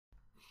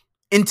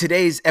In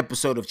today's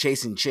episode of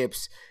Chasing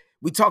Chips,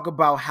 we talk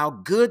about how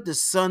good the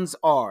Suns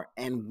are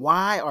and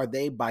why are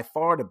they by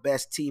far the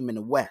best team in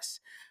the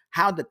West.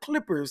 How the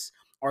Clippers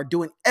are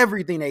doing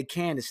everything they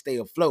can to stay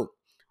afloat.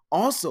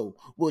 Also,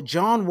 will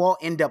John Wall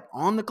end up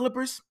on the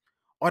Clippers?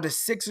 Are the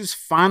Sixers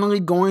finally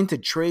going to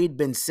trade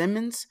Ben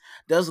Simmons?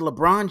 Does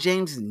LeBron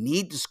James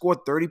need to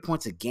score 30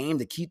 points a game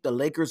to keep the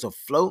Lakers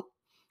afloat?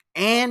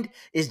 And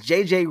is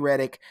JJ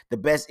Redick the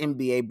best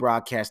NBA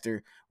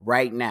broadcaster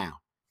right now?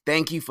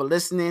 Thank you for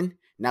listening.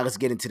 Now let's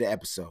get into the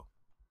episode.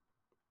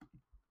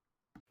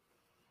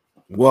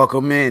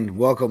 Welcome in.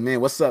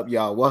 What's up,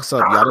 y'all?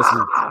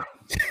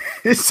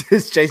 This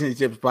is Chasing the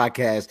Chips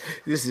podcast.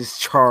 This is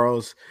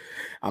Charles.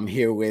 I'm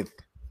here with.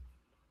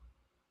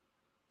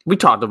 We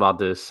talked about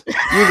this.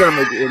 You're gonna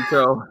make the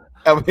intro.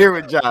 I'm here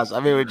with Josh. Yeah,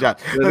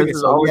 this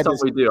is always something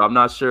we do. I'm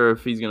not sure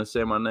if he's gonna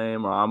say my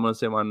name or I'm gonna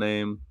say my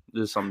name.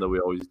 This is something that we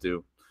always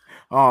do.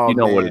 Oh, you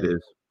know man. what it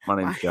is. My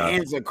name's Josh. My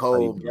hands are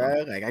cold,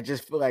 bro. Like I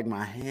just feel like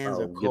my hands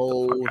are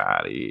cold. Get the fuck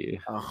out of here.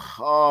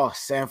 Oh,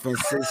 San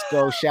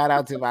Francisco! Shout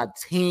out to my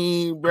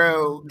team,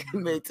 bro.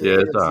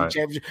 It's all right.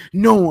 Championship.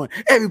 No one,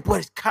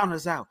 everybody's count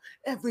us out.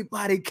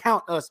 Everybody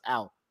count us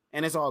out,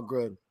 and it's all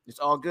good. It's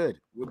all good.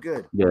 We're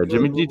good. Yeah,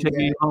 Jimmy G taking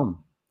you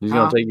home. He's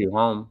gonna take you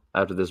home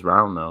after this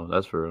round, though.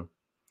 That's for real.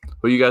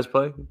 Who you guys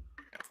play?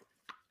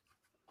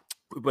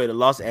 We play the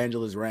Los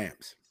Angeles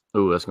Rams.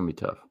 Ooh, that's gonna be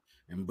tough.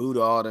 And boo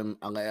to all them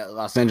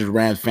Los Angeles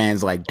Rams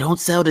fans, like, don't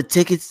sell the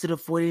tickets to the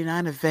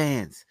 49er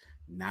fans.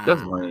 Nah.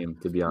 That's lame,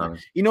 to be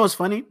honest. You know what's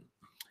funny?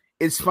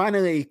 It's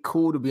finally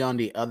cool to be on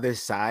the other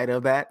side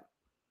of that.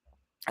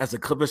 As a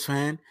Clippers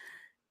fan,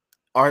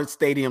 our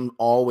stadium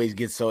always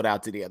gets sold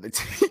out to the other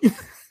team.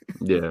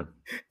 Yeah.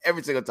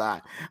 Every single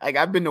time. Like,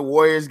 I've been to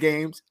Warriors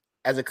games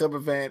as a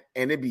Clipper fan,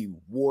 and it'd be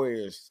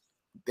Warriors.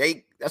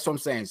 That's what I'm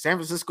saying. San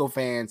Francisco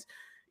fans,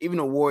 even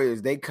the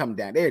Warriors, they come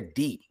down. They're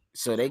deep.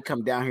 So they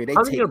come down here, they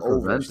take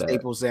over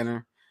Staples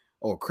Center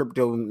or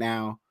Crypto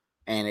now,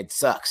 and it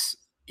sucks.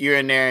 You're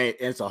in there,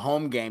 it's a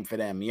home game for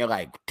them. And you're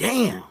like,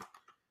 damn.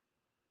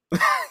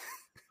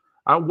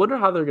 I wonder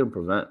how they're going to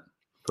prevent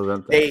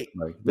that.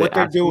 What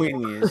they're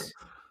doing is,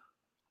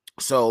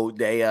 so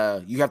they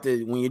you have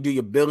to, when you do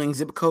your billing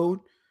zip code,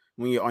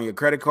 when you're on your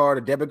credit card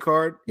or debit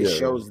card, it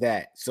shows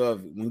that. So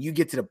when you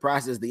get to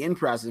the end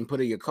process, and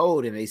put in your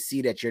code, and they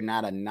see that you're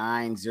not a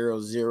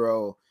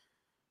 900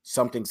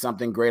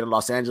 something greater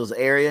Los Angeles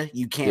area,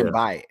 you can't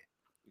buy it.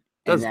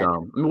 That's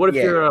dumb. I mean, what if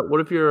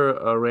you're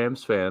a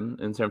Rams fan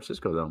in San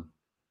Francisco though?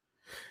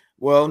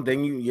 Well,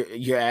 then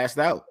you're asked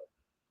out.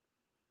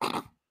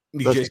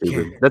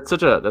 That's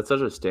such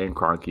a Stan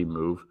Kroenke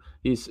move.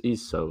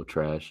 He's so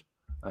trash.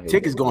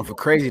 Tickets going for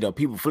crazy though.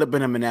 People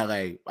flipping them in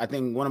LA. I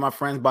think one of my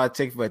friends bought a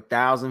ticket for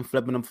 $1,000,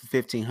 flipping them for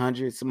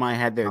 $1,500. Somebody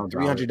had their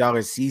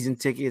 $300 season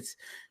tickets,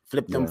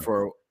 flipped them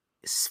for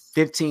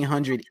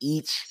 $1,500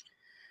 each.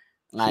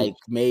 Like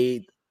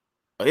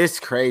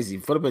it's crazy.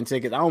 Flipping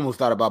tickets. I almost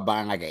thought about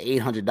buying like an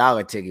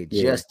 $800 ticket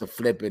just to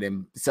flip it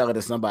and sell it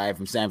to somebody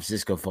from San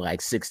Francisco for like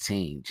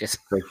 $16. Just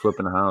like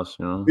flipping a house,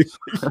 you know.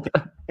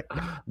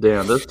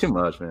 Damn, that's too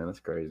much, man. That's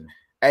crazy.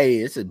 Hey,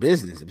 it's a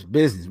business. It's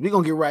business. We're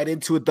gonna get right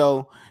into it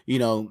though. You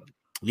know,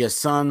 your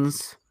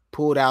Suns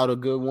pulled out a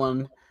good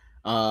one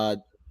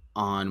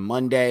on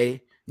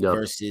Monday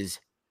versus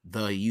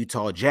the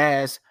Utah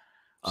Jazz.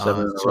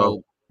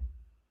 So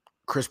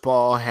Chris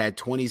Paul had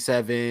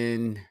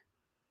 27,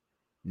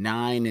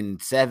 9,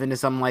 and 7 or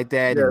something like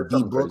that. Yeah, and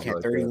D-Book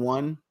had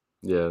 31.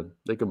 Yeah,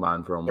 they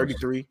combined for almost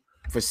 33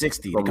 for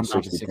 60. Almost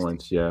 60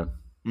 points, yeah.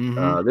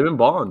 Mm-hmm. They've been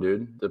balling,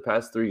 dude. The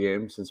past 3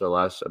 games since our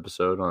last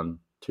episode on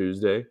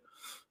Tuesday,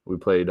 we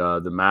played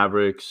the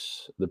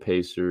Mavericks, the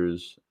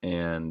Pacers,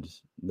 and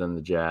then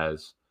the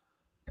Jazz.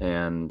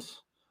 And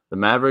the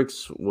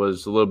Mavericks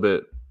was a little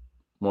bit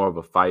more of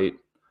a fight.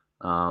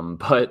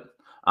 But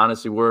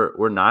honestly, we're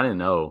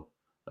 9-0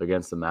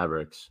 against the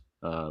Mavericks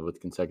with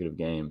consecutive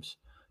games.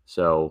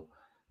 So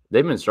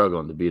they've been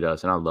struggling to beat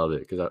us, and I love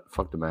it because I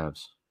fuck the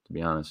Mavs, to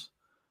be honest.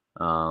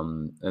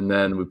 And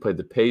then we played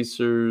the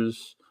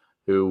Pacers,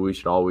 who we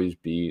should always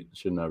beat,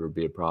 should never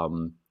be a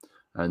problem.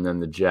 And then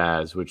the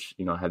Jazz, which,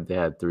 you know, they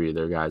had 3 of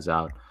their guys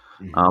out.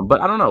 Mm-hmm.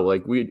 But I don't know,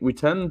 like we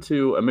tend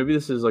to, and maybe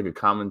this is like a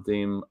common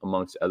theme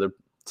amongst other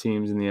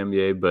teams in the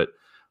NBA, but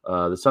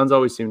the Suns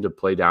always seem to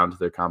play down to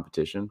their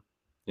competition,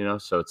 you know?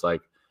 So it's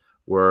like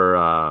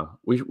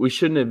we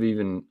shouldn't have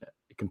even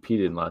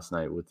competed last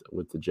night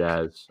with the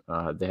Jazz.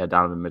 They had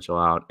Donovan Mitchell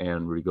out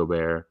and Rudy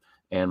Gobert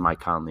and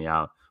Mike Conley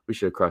out. We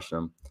should have crushed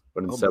them.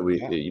 But instead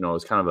it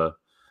was kind of a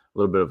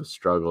little bit of a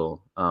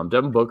struggle.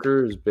 Devin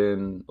Booker has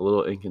been a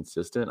little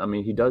inconsistent. I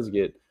mean, he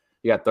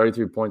got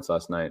 33 points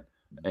last night.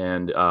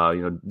 And,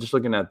 just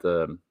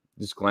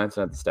just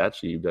glancing at the stat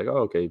sheet, you'd be like, oh,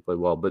 okay, he played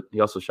well. But he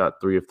also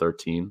shot 3 of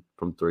 13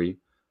 from 3.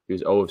 He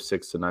was 0 of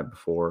 6 the night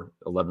before,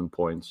 11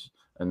 points,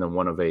 and then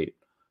 1 of 8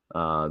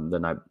 the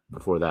night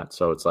before that.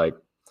 So it's like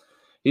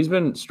he's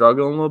been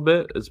struggling a little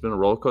bit. It's been a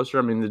roller coaster.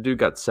 I mean, the dude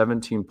got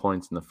 17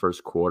 points in the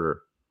first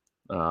quarter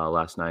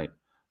last night.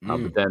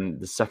 But then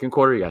the second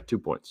quarter, he got 2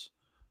 points.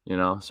 You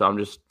know, so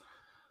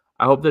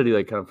I hope that he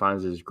like kind of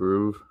finds his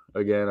groove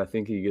again. I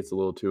think he gets a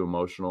little too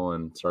emotional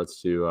and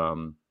starts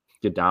to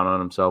get down on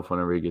himself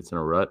whenever he gets in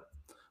a rut.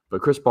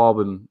 But Chris Paul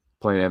been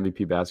playing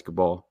MVP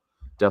basketball.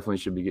 Definitely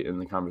should be getting in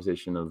the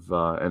conversation of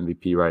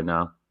MVP right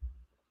now.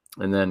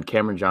 And then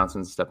Cameron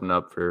Johnson stepping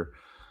up for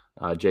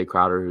Jay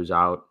Crowder, who's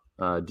out.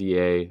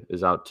 DA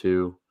is out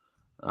too.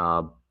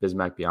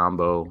 Bismack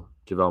Biyombo,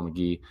 JaVale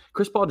McGee.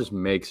 Chris Paul just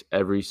makes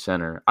every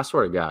center. I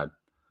swear to God,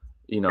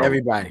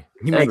 everybody.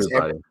 He makes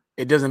everybody.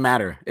 It doesn't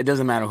matter. It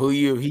doesn't matter who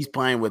he's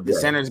playing with. The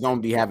center's going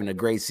to be having a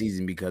great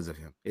season because of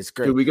him. It's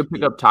great. Dude, we could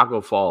pick up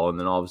Taco Fall, and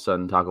then all of a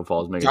sudden Taco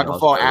Fall is making Taco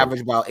Fall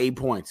average about 8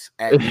 points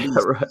at least.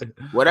 Right.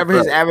 Whatever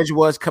his average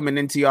was coming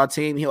into your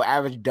team, he'll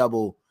average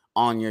double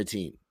on your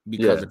team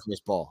because of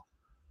Chris Paul.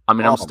 I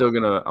mean, I'm still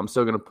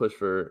gonna push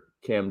for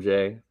Cam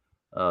J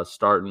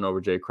starting over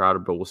Jay Crowder,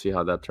 but we'll see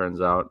how that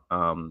turns out.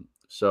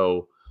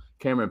 So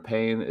Cameron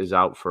Payne is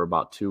out for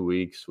about 2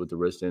 weeks with the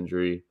wrist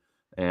injury,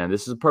 and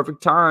this is a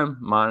perfect time,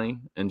 Monty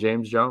and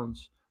James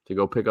Jones, to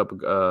go pick up a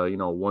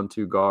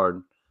 1-2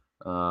 guard,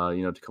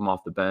 to come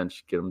off the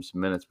bench, get him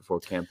some minutes before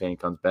Cam Payne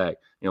comes back.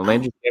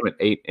 Landry Shamet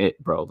ain't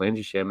it, bro.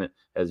 Landry Shamet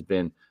has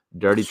been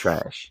dirty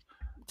trash.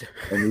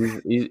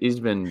 And he's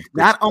been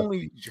not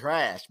only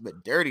trash,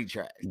 but dirty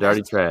trash.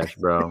 Dirty trash,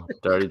 bro.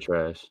 Dirty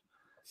trash.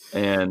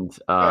 And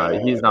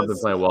he's not been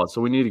playing well. So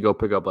we need to go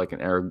pick up like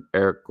an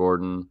Eric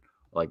Gordon,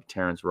 like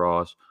Terrence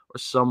Ross, or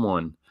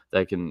someone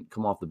that can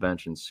come off the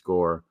bench and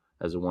score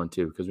as a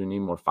 1-2 because we need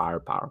more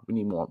firepower. We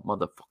need more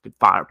motherfucking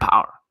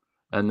firepower.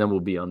 And then we'll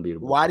be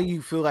unbeatable. Why do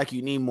you feel like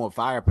you need more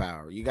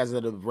firepower? You guys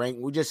are the rank.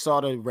 We just saw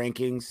the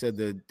rankings of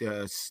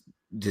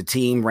the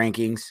team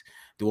rankings.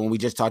 The one we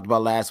just talked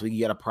about last week,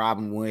 you had a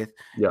problem with.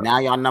 Yeah. Now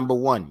y'all number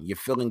one. You're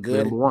feeling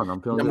good. Number one.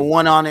 I'm feeling number good.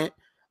 One on it.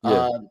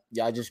 Yeah.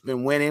 Y'all just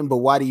been winning. But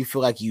why do you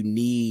feel like you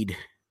need?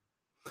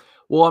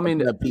 Well, I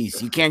mean, a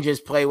piece. You can't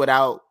just play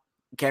without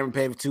Cameron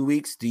Payne for 2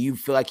 weeks. Do you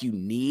feel like you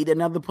need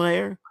another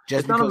player?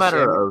 It's not a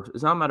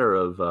matter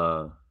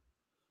of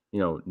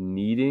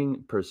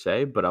needing per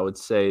se, but I would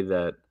say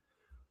that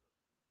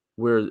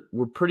we're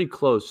pretty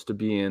close to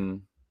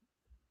being.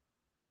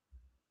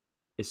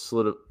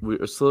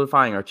 We're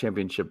solidifying our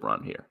championship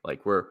run here.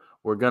 Like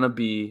we're gonna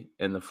be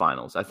in the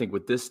finals, I think,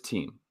 with this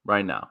team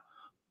right now.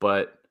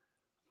 But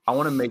I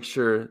want to make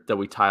sure that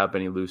we tie up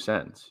any loose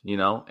ends,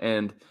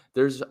 And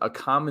there's a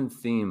common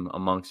theme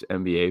amongst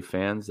NBA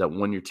fans that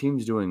when your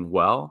team's doing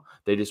well,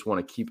 they just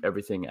want to keep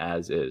everything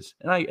as is.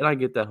 And I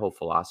get that whole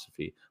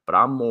philosophy, but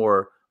I'm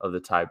more of the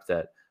type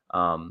that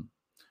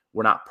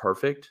we're not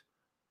perfect,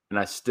 and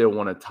I still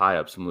want to tie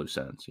up some loose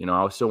ends.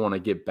 I still want to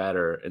get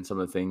better in some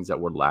of the things that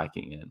we're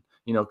lacking in.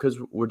 Because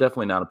we're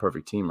definitely not a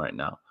perfect team right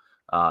now.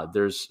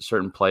 There's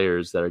certain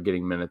players that are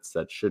getting minutes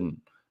that shouldn't.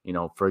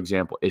 For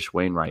example, Ish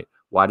Wainwright.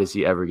 Why does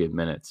he ever get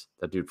minutes?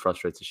 That dude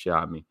frustrates the shit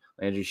out of me.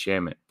 Landry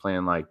Shamet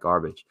playing like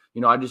garbage.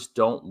 I just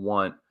don't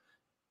want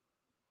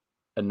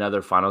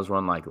another finals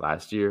run like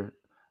last year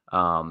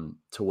to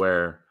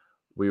where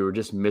we were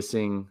just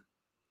missing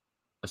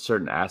a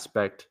certain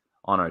aspect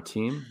on our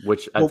team,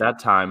 which at that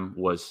time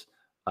was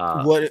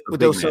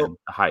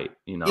height.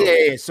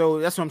 Yeah. So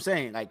that's what I'm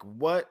saying. Like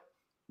what?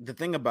 The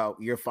thing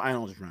about your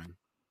finals run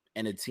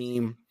and a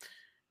team,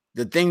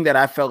 the thing that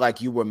I felt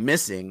like you were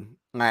missing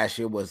last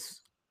year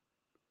was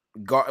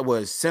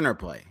center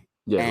play.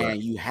 Yeah, and right.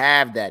 You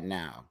have that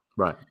now.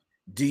 Right.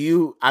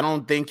 I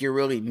don't think you're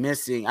really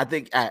missing. I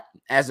think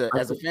as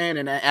a fan,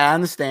 and I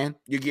understand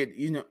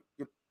you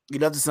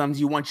love the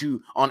Suns. You want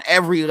on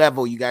every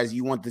level,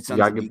 you want the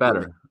Suns to get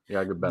better.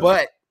 Yeah, get better.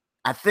 But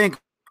I think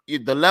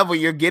the level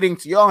you're getting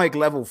to, you're like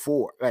level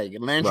 4. Like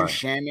Landry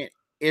Shamet,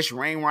 Ish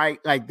Wainwright,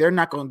 like they're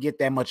not going to get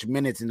that much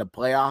minutes in the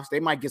playoffs. They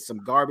might get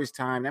some garbage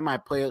time. They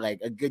might play like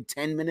a good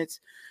 10 minutes.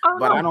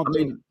 I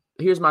mean,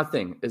 here's my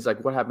thing: is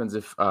like what happens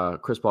if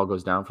Chris Paul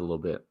goes down for a little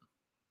bit?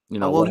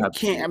 Well, you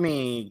can't. I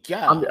mean,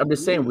 God, I'm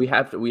just saying we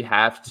have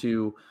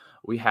to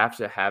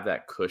have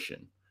that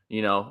cushion,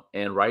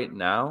 And right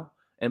now,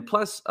 and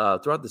plus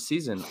throughout the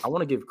season, I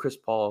want to give Chris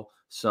Paul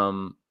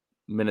some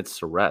minutes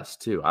to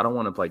rest too. I don't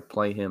want to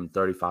play him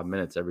 35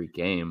 minutes every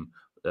game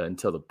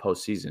until the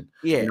postseason.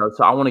 Yeah.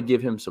 So I want to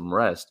give him some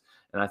rest.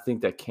 And I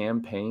think that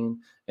Cam Payne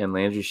and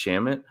Landry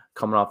Shamet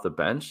coming off the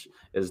bench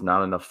is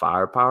not enough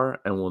firepower,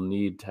 and we'll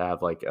need to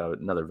have like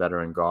another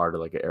veteran guard or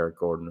like an Eric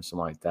Gordon or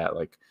something like that,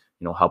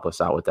 help us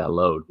out with that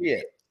load.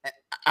 Yeah.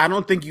 I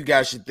don't think you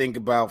guys should think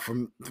about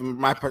from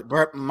my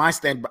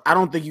standpoint. I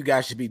don't think you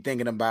guys should be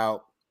thinking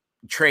about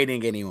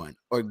trading anyone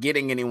or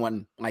getting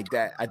anyone like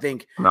that. I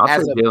think the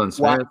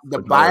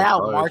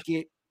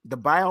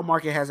buyout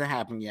market hasn't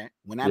happened yet.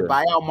 When that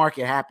buyout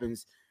market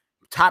happens,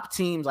 top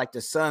teams like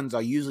the Suns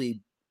are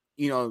usually,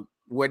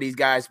 where these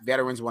guys,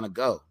 veterans, want to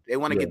go. They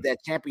want to get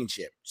that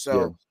championship.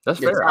 So that's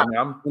fair.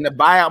 When the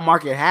buyout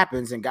market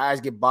happens and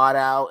guys get bought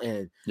out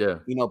and,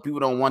 people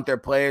don't want their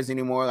players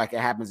anymore, like it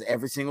happens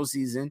every single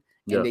season,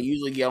 and they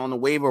usually get on the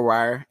waiver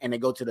wire and they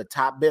go to the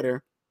top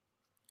bidder,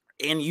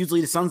 and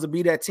usually the Suns will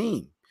be that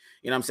team.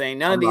 You know what I'm saying?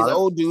 None of these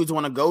old dudes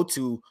want to go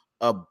to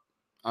a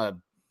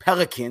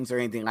Pelicans or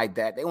anything like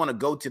that. They want to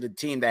go to the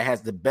team that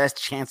has the best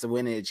chance of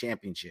winning a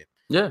championship.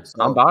 Yeah,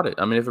 So I'm about it.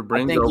 I mean, if it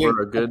brings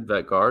over a good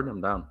vet guard,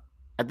 I'm down.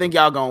 I think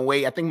y'all gonna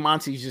wait. I think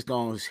Monty's just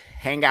gonna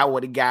hang out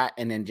what he got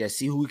and then just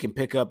see who we can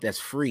pick up that's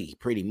free,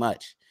 pretty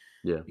much.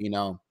 Yeah,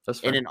 That's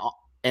fair.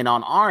 And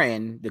on our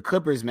end, the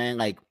Clippers, man,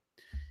 like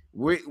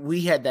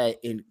we had that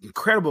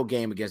incredible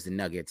game against the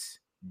Nuggets.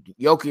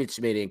 Jokic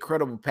made an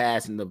incredible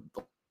pass in the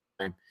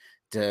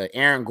to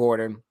Aaron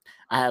Gordon.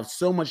 I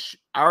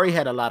already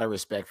had a lot of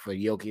respect for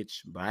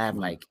Jokic, but I have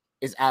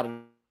it's out of.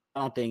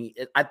 I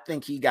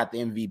think he got the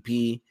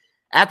MVP.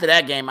 After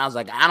that game, I was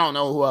like, I don't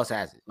know who else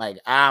has it. Like,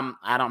 I'm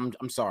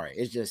sorry.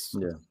 It's just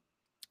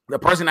the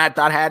person I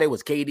thought had it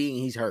was KD, and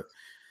he's hurt.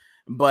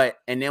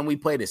 And then we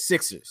played the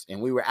Sixers,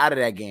 and we were out of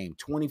that game,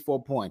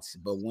 24 points.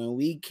 But when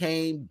we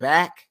came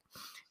back,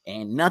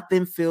 and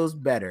nothing feels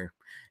better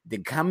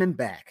than coming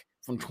back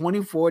from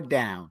 24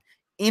 down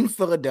in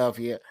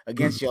Philadelphia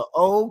against your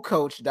old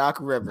coach, Doc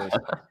Rivers,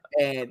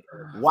 and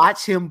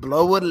watch him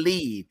blow a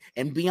lead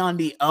and be on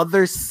the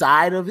other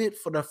side of it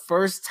for the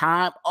first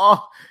time.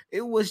 Oh,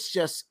 it was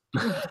just,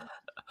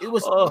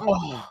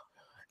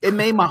 it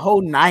made my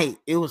whole night.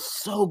 It was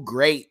so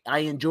great. I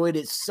enjoyed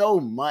it so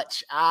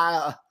much.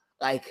 I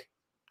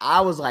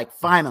was like,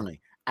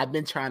 finally, I've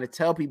been trying to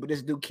tell people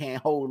this dude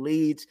can't hold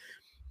leads.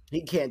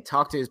 He can't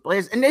talk to his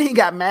players. And then he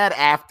got mad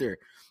after.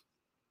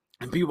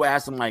 And people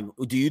asked him, like,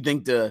 do you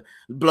think the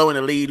blowing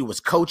the lead was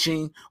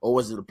coaching or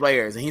was it the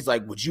players? And he's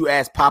like, would you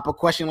ask Pop a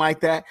question like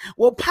that?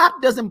 Well,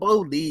 Pop doesn't blow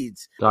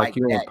leads. Doc, like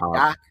you that, ain't Pop.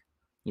 Doc.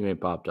 You ain't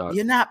Pop, Doc.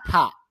 You're not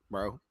Pop,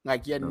 bro.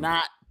 Like, you're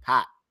not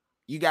Pop.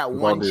 You got With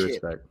one all due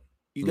chip. respect.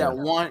 You got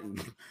one.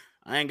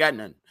 I ain't got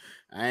nothing.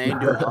 I ain't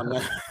doing all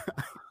nothing.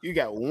 You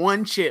got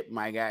one chip,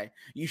 my guy.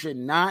 You should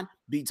not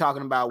be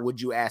talking about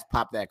would you ask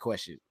Pop that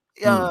question.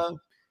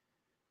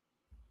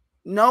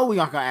 No, we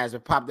aren't gonna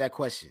ask Pop that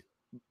question.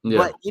 Yeah.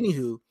 But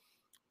anywho,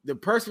 the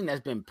person that's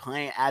been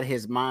playing out of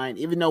his mind,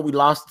 even though we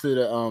lost to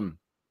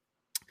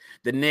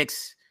the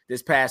Knicks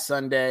this past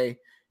Sunday,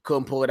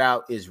 couldn't pull it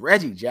out, is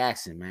Reggie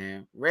Jackson,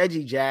 man.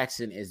 Reggie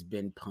Jackson has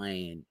been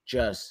playing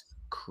just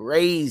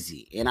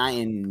crazy, and I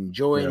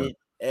enjoyed it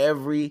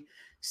every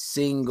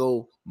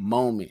single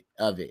moment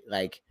of it.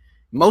 Like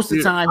most of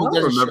the time, I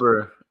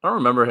don't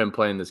remember him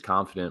playing this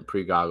confident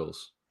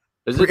pre-goggles.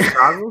 Is it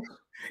goggles?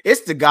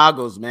 It's the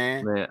goggles,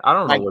 man. Man, I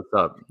don't know what's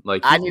up.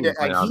 Like I need to.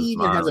 Like he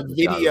even has a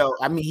video.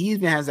 I mean, he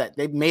even has that.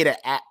 They made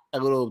a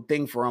little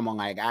thing for him on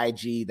like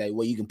IG that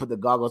where you can put the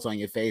goggles on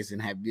your face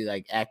and be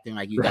like acting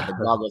like you got the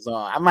goggles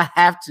on. I'm gonna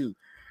have to.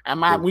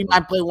 We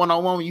might play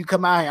 1-on-1 when you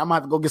come out here. I'm gonna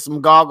have to go get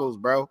some goggles,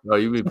 bro. No,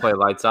 you be playing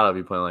lights out. I'll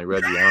be playing like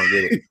Reggie. I don't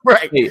get it.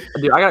 Right. Hey,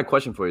 dude, I got a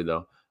question for you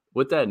though.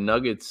 With that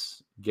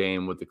Nuggets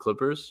game with the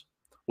Clippers,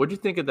 what'd you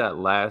think of that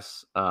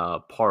last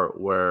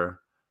part where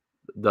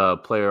the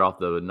player off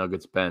the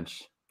Nuggets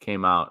bench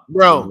came out?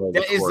 Bro,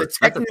 that is a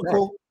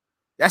technical.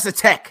 That's a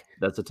tech.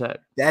 That's a tech.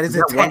 That is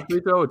a tech. 1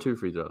 free throw or 2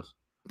 free throws?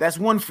 That's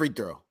 1 free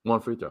throw. 1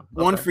 free throw. Okay.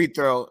 1 free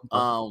throw.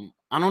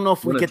 I don't know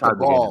if we get the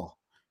ball.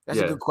 That's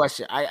a good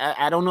question.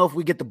 I don't know if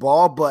we get the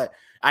ball, but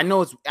I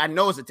know it's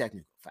a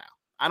technical foul.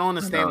 I don't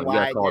understand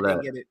why they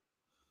didn't get it.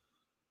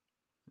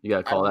 You got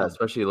to call that,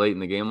 especially late in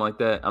the game like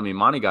that. I mean,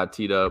 Monty got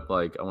teed up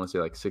like I want to say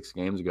like 6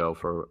 games ago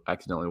for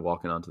accidentally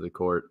walking onto the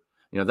court.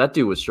 You know, that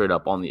dude was straight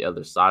up on the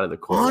other side of the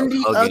court. On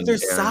the other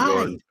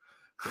side.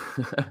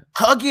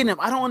 Hugging him.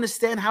 I don't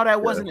understand how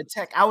that wasn't a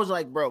tech. I was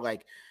like, bro,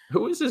 like,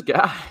 who is this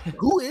guy?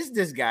 Who is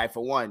this guy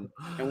for one?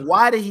 And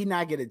why did he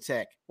not get a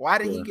tech? Why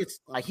did he get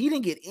he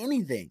didn't get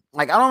anything?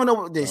 Like, I don't know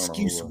what the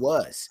excuse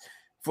was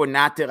for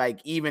not to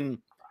like even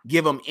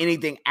give him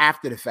anything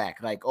after the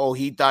fact. Like, oh,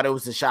 he thought it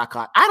was the shot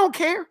clock. I don't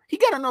care. He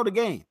got to know the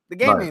game. The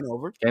game ain't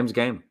over. Game's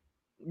game.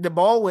 The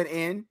ball went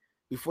in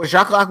before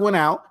shot clock went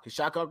out. The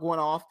shot clock went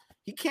off.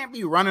 He can't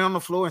be running on the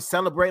floor and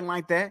celebrating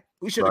like that.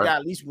 We should have got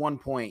at least 1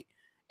 point.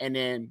 And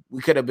then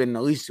we could have been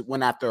at least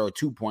went after a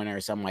 2-pointer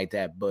or something like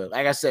that. But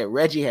like I said,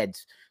 Reggie had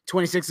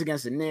 26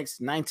 against the Knicks,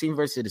 19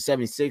 versus the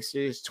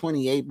 76ers,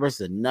 28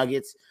 versus the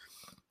Nuggets.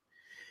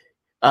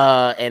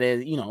 And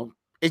it,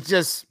 it's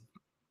just,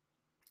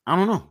 I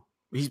don't know.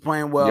 He's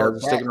playing well. Yeah,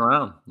 sticking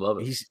around. Love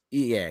it.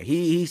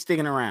 He's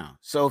sticking around.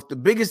 So if the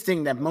biggest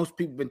thing that most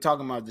people have been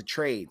talking about is the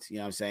trades, you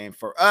know what I'm saying?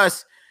 For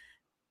us,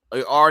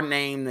 our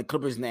name, the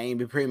Clippers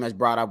name, it pretty much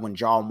brought up when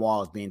John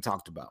Wall is being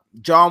talked about.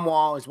 John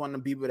Wall is one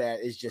of the people that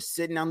is just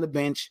sitting on the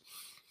bench,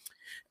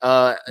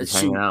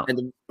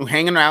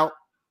 hanging out,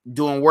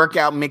 doing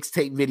workout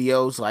mixtape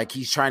videos, like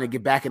he's trying to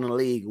get back in the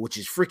league, which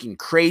is freaking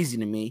crazy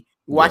to me.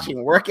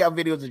 Watching workout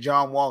videos of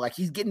John Wall, like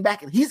he's getting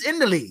back, he's in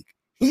the league,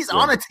 he's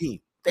on a team.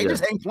 They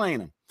just ain't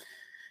playing him.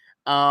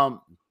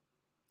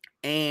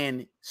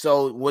 And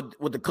so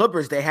with the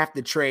Clippers, they have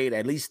to trade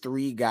at least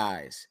 3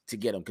 guys to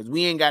get them because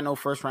we ain't got no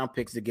first-round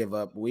picks to give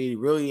up. We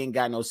really ain't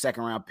got no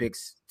second-round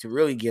picks to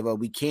really give up.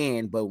 We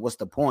can, but what's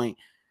the point?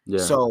 Yeah.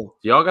 So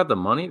y'all got the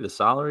money, the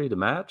salary to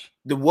match?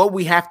 What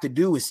we have to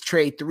do is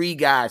trade 3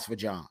 guys for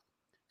John.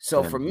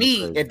 So for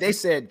me, if they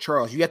said,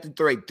 Charles, you have to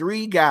trade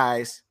 3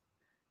 guys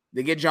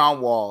to get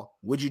John Wall,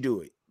 would you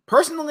do it?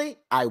 Personally,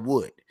 I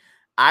would.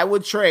 I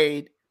would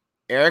trade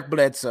Eric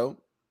Bledsoe,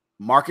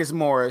 Marcus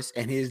Morris,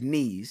 and his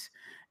knees,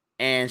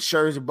 and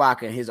Scherzer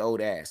Ibaka and his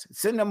old ass.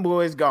 Send them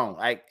boys gone.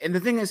 Like, and the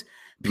thing is,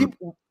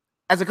 people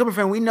as a Clipper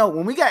fan, we know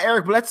when we got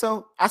Eric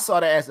Bledsoe, I saw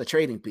that as a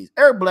trading piece.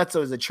 Eric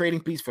Bledsoe is a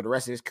trading piece for the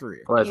rest of his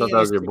career. Oh, I thought that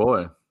was your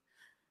boy.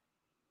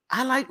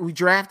 We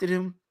drafted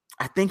him.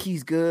 I think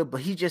he's good,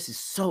 but he just is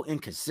so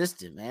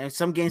inconsistent, man.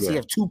 Some games he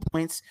have 2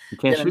 points.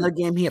 Then another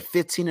game he had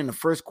 15 in the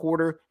first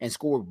quarter and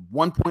scored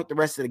 1 point the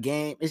rest of the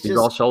game. He's just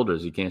all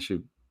shoulders. He can't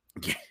shoot.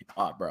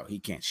 Oh, bro, he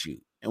can't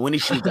shoot. And when he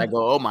shoots, I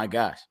go, oh my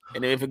gosh.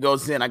 And then if it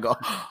goes in, I go,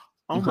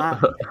 oh my.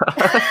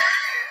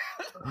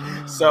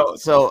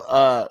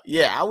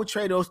 Yeah, I would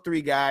trade those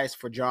 3 guys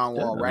for John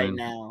Wall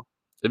now.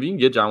 If you can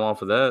get John Wall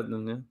for that,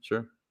 then yeah,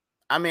 sure.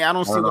 I mean, I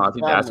don't see. I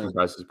think the asking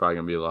price is probably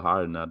gonna be a little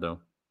higher than that, though.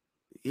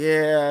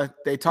 Yeah,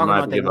 they talk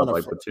about they give up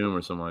like Batum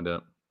or something like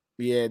that.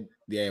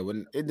 Yeah.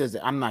 When it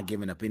doesn't, I'm not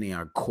giving up any of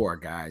our core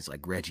guys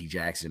like Reggie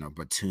Jackson or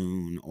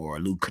Batum or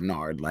Luke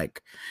Kennard.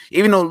 Like,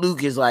 even though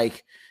Luke is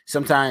like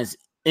sometimes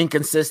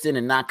inconsistent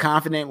and not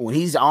confident, when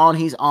he's on,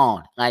 he's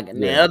on. Like,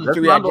 and the other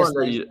 3, I guess.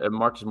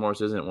 Marcus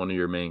Morris isn't one of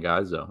your main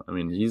guys, though. I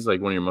mean, he's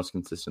like one of your most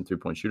consistent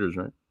 3-point shooters,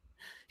 right?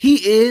 He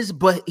is,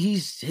 but he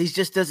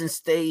just doesn't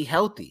stay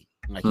healthy.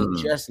 Like,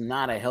 he's just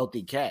not a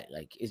healthy cat.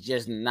 Like, it's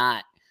just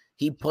not.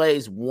 He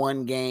plays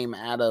 1 game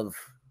out of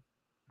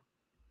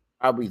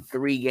probably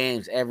 3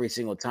 games every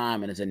single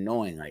time, and it's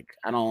annoying. Like,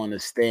 I don't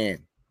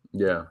understand.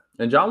 Yeah,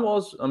 and John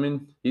Wall's, I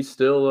mean, he's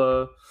still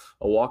a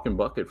walking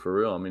bucket for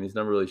real. I mean, he's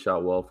never really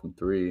shot well from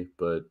 3,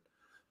 but,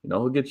 you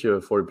know, he'll get you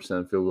a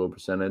 40% field goal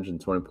percentage and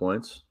 20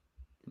 points,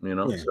 you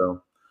know? Yeah.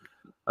 So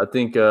I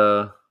think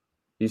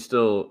he's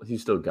still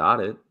got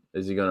it.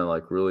 Is he going to,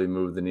 like, really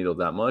move the needle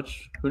that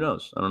much? Who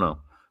knows? I don't know.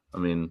 I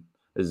mean,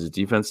 is his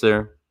defense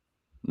there?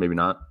 Maybe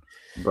not.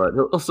 But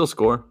he'll still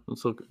score. He'll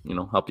still, you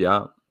know, help you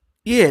out.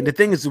 Yeah, the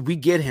thing is, if we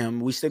get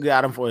him, we still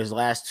got him for his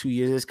last 2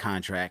 years of his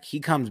contract. He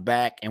comes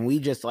back, and we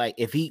just like,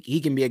 if he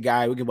can be a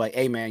guy, we can be like,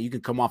 hey, man, you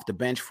can come off the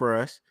bench for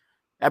us.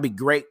 That'd be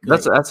great.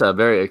 That's a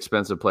very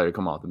expensive player to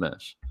come off the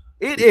bench.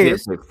 It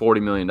is like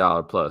 $40 million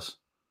plus.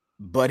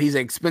 But he's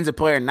an expensive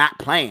player not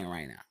playing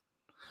right now.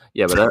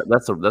 Yeah, but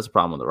that's a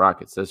problem with the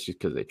Rockets. That's just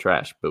because they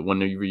trash. But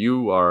when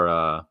you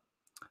are,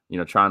 you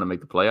know, trying to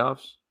make the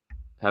playoffs,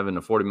 having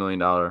a $40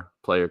 million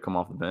player come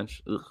off the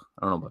bench, I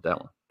don't know about that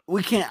one.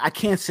 I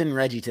can't send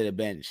Reggie to the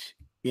bench.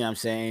 You know what I'm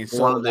saying?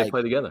 So why don't they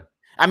play together?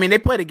 I mean, they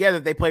play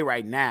together. They play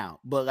right now.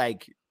 But,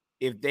 like,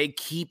 if they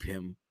keep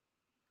him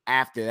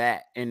after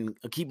that and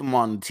keep him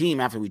on the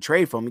team after we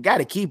trade for him, you got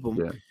to keep him.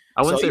 Yeah.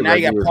 I wouldn't say now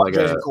Reggie you got Paul like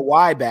George and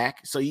Kawhi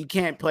back. So you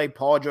can't play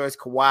Paul George,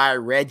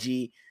 Kawhi,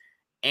 Reggie,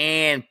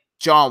 and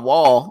John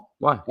Wall.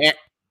 Why? And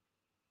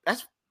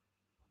that's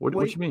what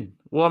you mean?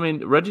 Well, I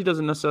mean, Reggie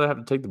doesn't necessarily have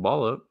to take the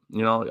ball up.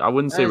 You know, I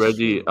wouldn't say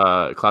Reggie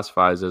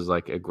classifies as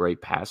like a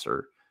great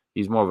passer.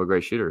 He's more of a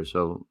great shooter.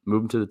 So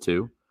move him to the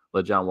 2.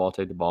 Let John Wall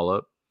take the ball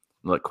up.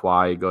 And let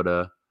Kawhi go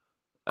to,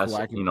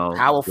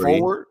 power 3.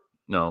 Forward.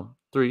 No,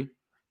 3,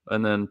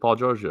 and then Paul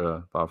George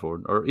power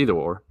forward, or either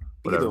or.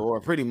 Whatever. Either or,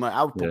 pretty much.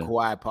 I would put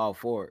Kawhi power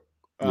forward.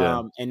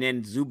 And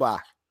then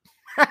Zubac.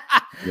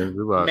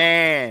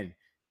 Man,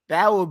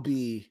 that would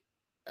be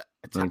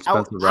an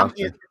expensive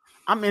roster.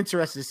 I'm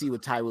interested to see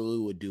what Ty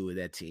Lue would do with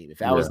that team. If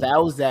that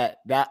was that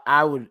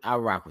I would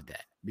rock with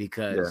that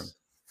because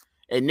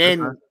and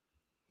then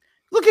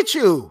look at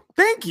you.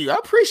 Thank you. I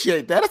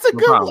appreciate that. That's a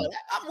good one.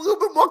 I'm a little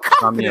bit more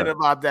confident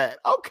about that.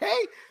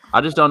 Okay.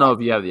 I just don't know if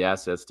you have the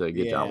assets to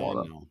get John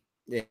Wall. No.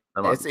 Yeah,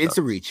 it's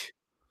a reach.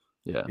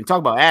 Yeah. And talk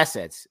about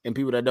assets and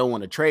people that don't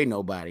want to trade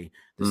nobody.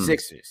 The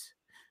Sixers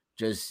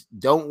just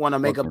don't want to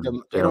make up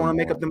them. They don't want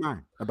to make up their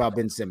mind about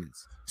Ben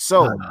Simmons.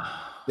 So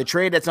the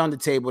trade that's on the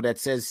table that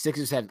says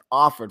Sixers have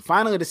offered.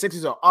 Finally, the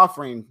Sixers are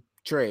offering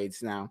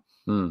trades now.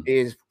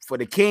 Is for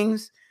the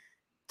Kings,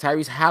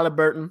 Tyrese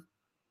Halliburton,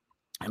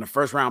 and a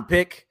first-round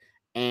pick,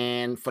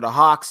 and for the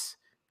Hawks,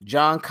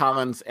 John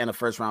Collins and a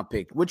first-round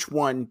pick. Which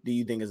one do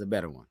you think is a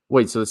better one?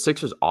 Wait, so the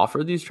Sixers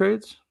offered these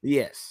trades?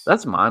 Yes.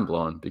 That's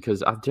mind-blowing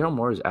because Daryl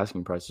Morey's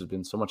asking price has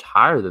been so much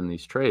higher than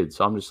these trades,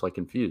 so I'm just like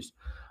confused.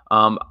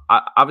 I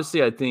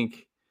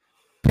think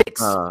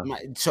picks.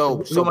 So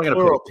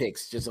plural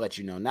picks, just to let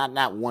you know,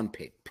 not one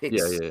pick. Picks.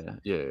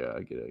 Yeah.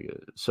 I get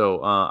it.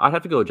 So I'd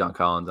have to go with John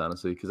Collins,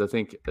 honestly, because I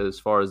think as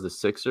far as the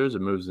Sixers,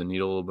 it moves the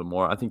needle a little bit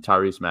more. I think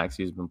Tyrese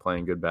Maxey has been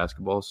playing good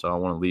basketball, so I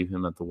want to leave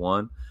him at the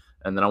 1.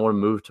 And then I want to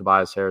move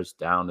Tobias Harris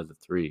down to the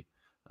 3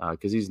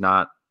 because he's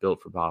not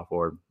built for power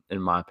forward, in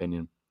my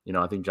opinion. You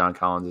know, I think John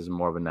Collins is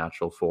more of a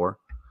natural 4.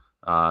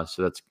 I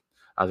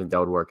think that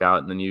would work out.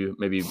 And then you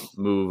maybe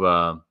move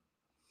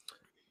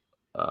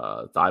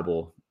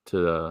Thibault to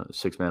the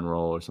 6-man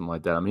role or something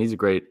like that. I mean, he's a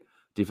great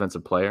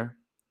defensive player.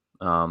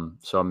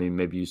 So, I mean,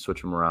 maybe you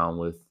switch him around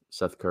with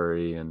Seth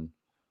Curry and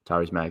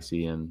Tyrese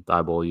Maxey and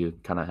Thibault. You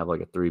kind of have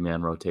like a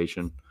 3-man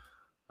rotation.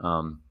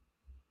 I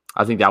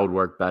think that would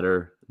work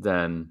better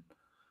than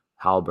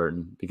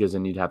Halliburton because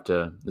then you'd have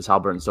to – is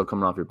Halliburton still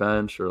coming off your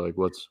bench or like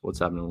what's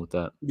happening with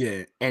that?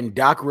 Yeah, and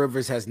Doc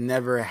Rivers has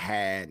never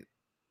had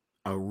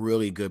a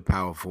really good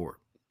power forward.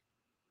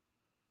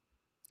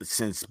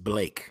 since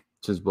Blake.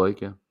 Since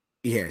Blake, yeah.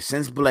 Yeah,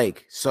 since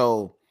Blake.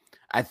 So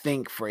I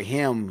think for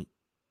him,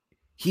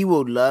 he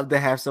would love to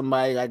have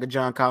somebody like a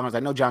John Collins. I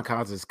know John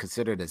Collins is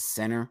considered a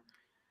center,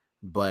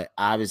 but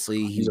obviously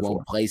he He's a won't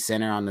 4. play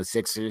center on the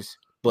Sixers.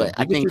 Yeah, But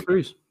I he can shoot think,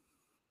 threes.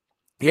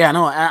 yeah,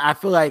 no, I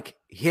feel like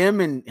him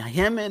and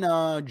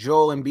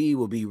Joel Embiid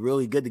will be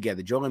really good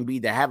together. Joel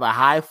Embiid, to have a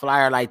high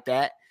flyer like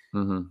that, for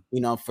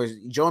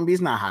Joel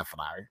Embiid's not a high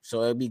flyer,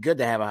 so it'd be good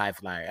to have a high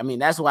flyer. I mean,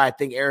 that's why I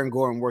think Aaron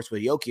Gordon works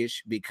with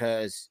Jokic,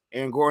 because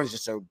Aaron Gordon's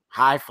just a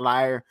high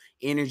flyer,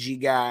 energy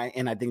guy,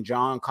 and I think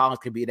John Collins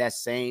could be that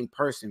same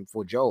person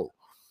for Joel.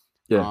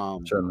 Yeah,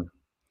 certainly.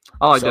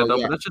 I like that though,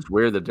 Yeah. but it's just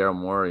weird that Daryl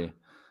Morey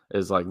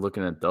is like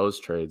looking at those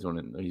trades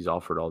when he's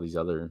offered all these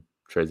other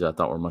trades that I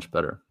thought were much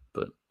better.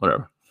 But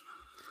whatever.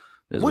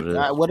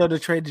 What other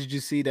trade did you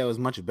see that was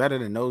much better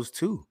than those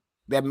two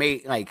that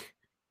made like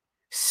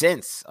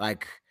sense?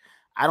 Like,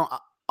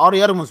 all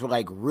the other ones were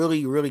like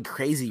really, really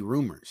crazy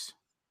rumors.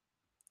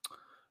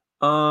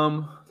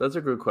 That's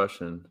a good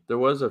question. There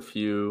was a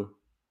few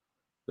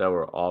that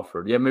were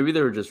offered. Yeah, maybe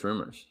they were just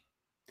rumors.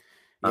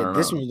 Yeah,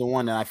 this one was the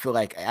one that I feel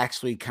like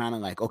actually kind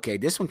of like, okay,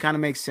 this one kind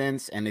of makes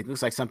sense, and it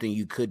looks like something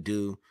you could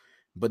do.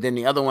 But then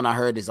the other one I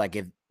heard is like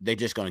if they're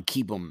just going to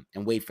keep them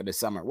and wait for the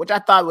summer, which I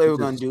thought they were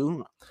going to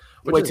do.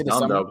 Which is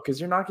dumb though, because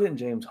you're not getting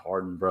James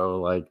Harden, bro.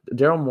 Like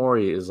Daryl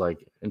Morey is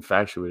like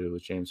infatuated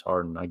with James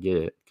Harden. I get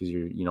it, because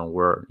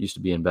we're used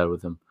to be in bed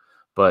with him,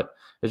 but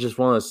it's just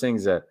one of those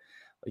things that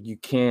like you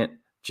can't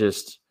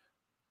just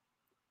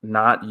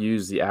not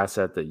use the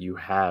asset that you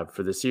have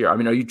for this year. I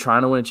mean, are you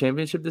trying to win a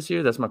championship this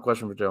year? That's my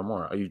question for Daryl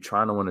Morey. Are you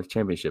trying to win a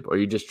championship, or are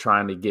you just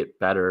trying to get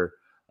better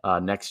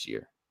next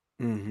year?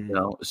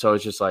 So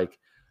it's just like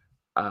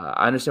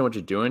I understand what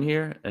you're doing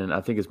here, and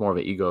I think it's more of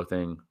an ego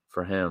thing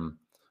for him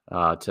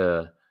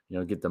to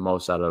get the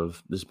most out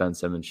of this Ben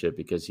Simmons shit,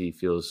 because he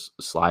feels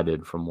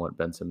slighted from what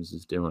Ben Simmons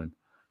is doing.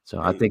 So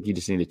I think you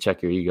just need to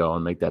check your ego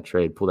and make that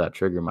trade, pull that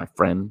trigger, my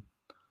friend.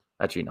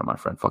 Actually, not my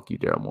friend. Fuck you,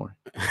 Daryl Morey.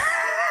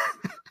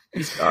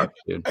 He sucks,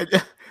 dude.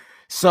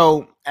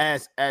 So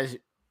as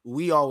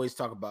we always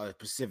talk about a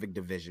Pacific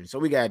division, so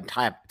we got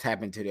to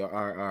tap into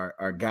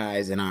our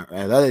guys and our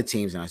other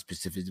teams in our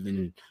specific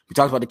division. We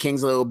talked about the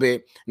Kings a little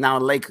bit. Now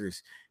the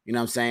Lakers, you know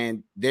what I'm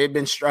saying? They've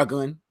been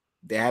struggling.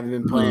 They haven't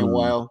been playing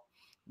well.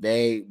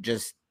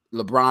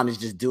 LeBron is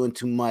just doing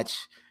too much.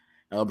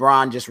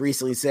 LeBron just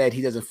recently said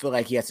he doesn't feel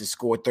like he has to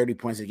score 30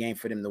 points a game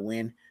for them to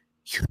win.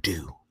 You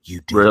do.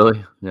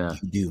 Really? Yeah.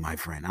 You do, my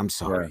friend. I'm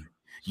sorry.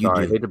 Yeah.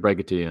 Sorry, I hate to break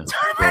it to you.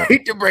 I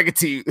hate to break it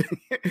to you.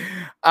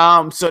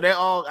 So they're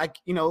all like,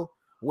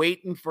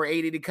 waiting for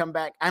AD to come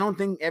back. I don't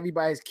think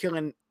everybody's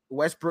killing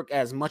Westbrook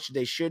as much as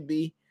they should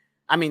be.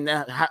 I mean,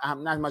 not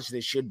as much as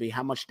they should be,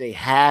 how much they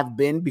have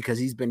been, because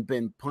he's been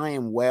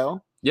playing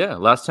well. Yeah,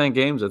 last 10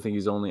 games, I think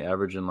he's only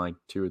averaging like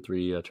 2 or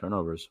 3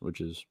 turnovers,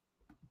 which is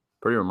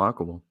pretty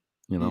remarkable.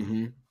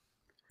 Good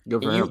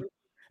for him.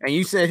 And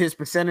you said his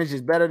percentage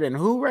is better than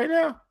who right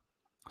now?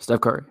 Steph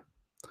Curry.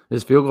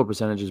 His field goal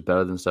percentage is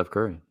better than Steph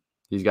Curry.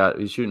 He's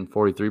shooting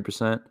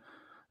 43%,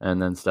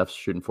 and then Steph's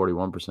shooting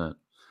 41%.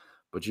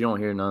 But you don't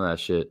hear none of that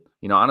shit.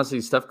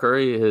 Honestly, Steph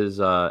Curry, his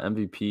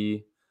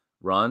MVP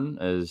run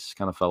is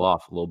kind of fell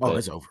off a little bit. Oh,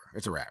 it's over.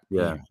 It's a wrap.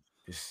 Yeah.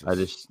 I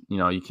just,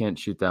 you can't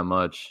shoot that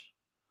much,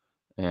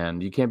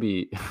 and you can't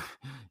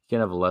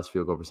have a less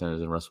field goal percentage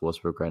than Russell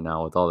Westbrook right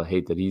now with all the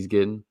hate that he's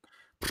getting.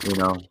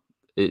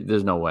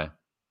 There's no way.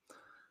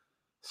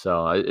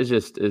 So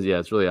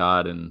it's really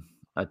odd, and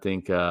I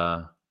think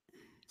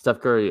Steph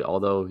Curry,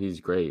 although he's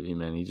great,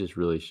 he's just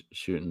really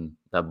shooting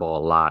that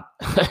ball a lot.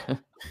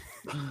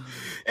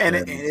 and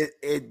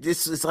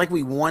it's like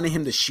we wanted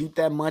him to shoot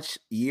that much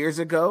years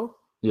ago.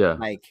 Yeah.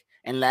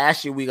 And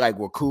last year we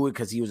were cool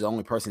because he was the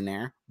only person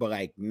there.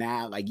 But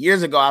now,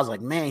 years ago, I was like,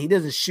 man, he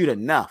doesn't shoot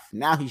enough.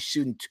 Now he's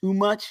shooting too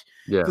much.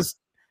 Yeah.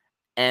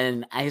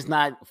 And he's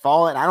not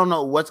falling. I don't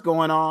know what's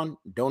going on.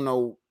 Don't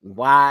know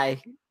why.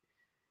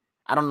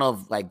 I don't know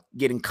if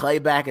getting Clay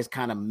back has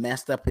kind of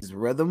messed up his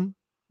rhythm,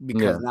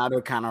 because now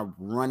they're kind of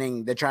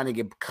running. They're trying to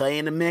get Clay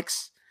in the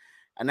mix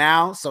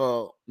now.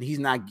 So he's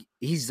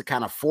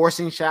kind of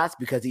forcing shots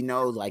because he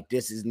knows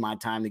this is my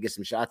time to get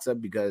some shots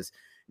up, because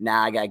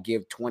now I got to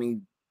give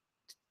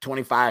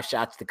 25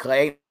 shots to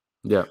Clay.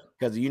 Yeah.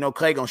 Because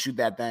Clay going to shoot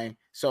that thing.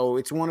 So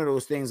it's one of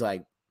those things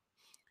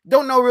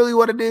don't know really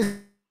what it is.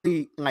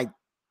 He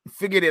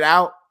figured it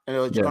out, and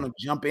was going to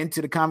jump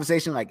into the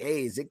conversation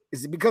hey, is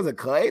it because of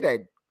Clay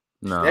that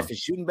Steph is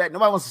shooting back?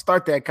 Nobody wants to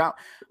start that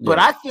but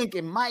I think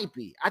it might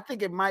be. I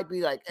think it might be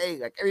hey,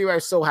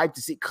 everybody's so hyped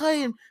to see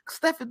Clay and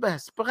Steph is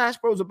back. Splash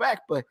Bros are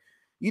back, but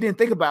you didn't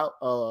think about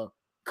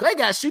Clay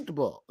got to shoot the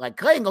ball.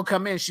 Clay ain't gonna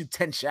come in and shoot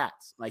 10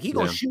 shots. He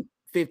gonna shoot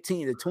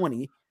 15 to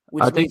 20.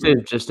 I think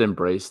they've just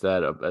embraced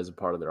that as a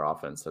part of their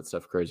offense, that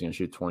Steph Curry's gonna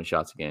shoot 20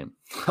 shots a game.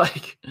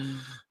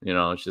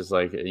 It's just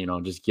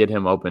just get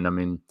him open. I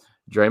mean,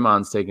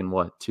 Draymond's taking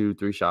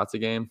 2-3 shots a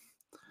game.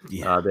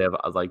 Yeah. They have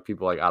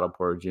people like Otto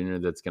Porter Jr.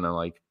 that's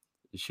gonna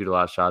shoot a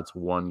lot of shots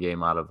one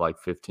game out of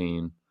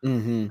 15.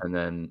 Mm-hmm. And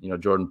then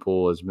Jordan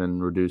Poole has been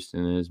reduced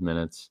in his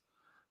minutes.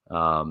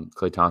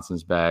 Klay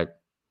Thompson's back.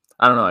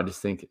 I don't know. I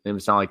just think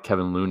it's not like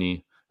Kevin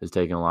Looney is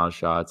taking a lot of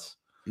shots.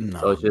 So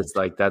No, it's just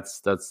like that's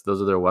those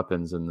are their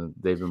weapons, and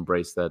they've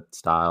embraced that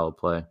style of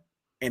play.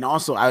 and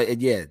also,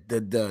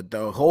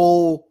 the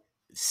whole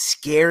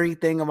scary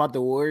thing about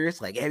the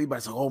Warriors, like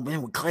everybody's like, oh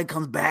man, when Clay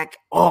comes back,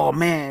 oh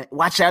man,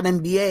 watch out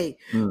NBA,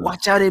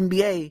 watch out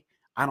NBA.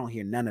 I don't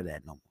hear none of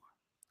that no more.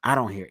 I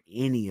don't hear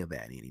any of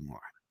that anymore.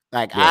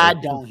 Like I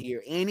don't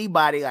hear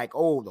anybody like,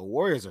 oh, the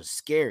Warriors are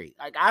scary.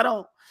 Like I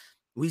don't.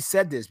 We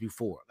said this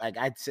before. Like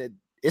I said,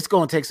 it's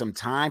going to take some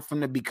time for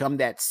them to become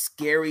that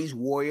scary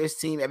Warriors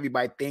team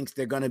everybody thinks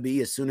they're going to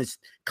be as soon as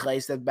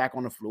Clay steps back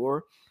on the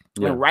floor.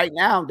 Yeah. And right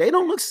now, they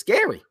don't look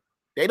scary.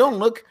 They don't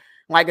look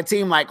like a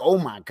team like, oh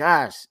my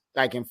gosh,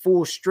 like in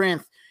full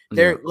strength.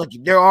 They're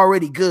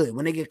already good.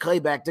 When they get Clay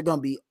back, they're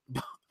gonna be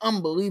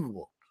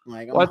unbelievable.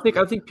 Like, well,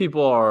 I think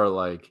people are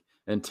like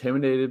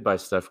intimidated by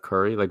Steph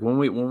Curry. Like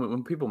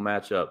when people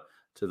match up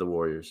to the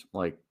Warriors,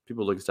 like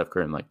people look at Steph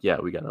Curry and like, yeah,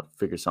 we got to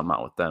figure something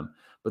out with them.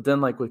 But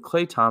then like with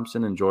Klay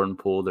Thompson and Jordan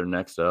Poole, their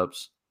next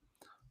ups,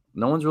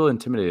 no one's really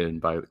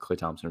intimidated by Klay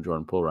Thompson or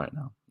Jordan Poole right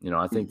now. You know,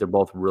 I think they're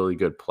both really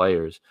good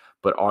players,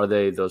 but are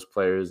they those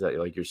players that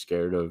like you're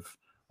scared of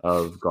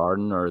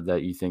Garden, or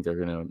that you think they're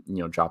gonna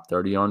drop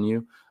 30 on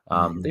you?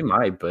 They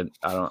might, but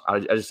I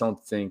just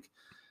don't think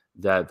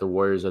that the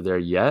Warriors are there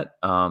yet.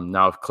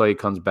 Now, if Klay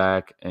comes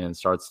back and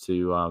starts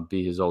to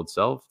be his old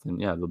self, then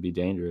yeah, they'll be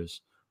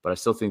dangerous. But I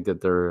still think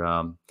that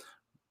their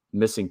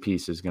missing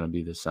piece is going to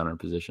be the center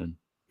position.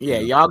 Yeah,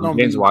 y'all gonna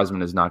James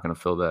Wiseman is not going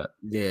to fill that.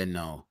 Yeah,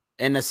 no.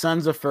 And the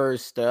Suns are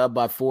first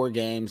by 4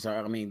 games.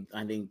 I think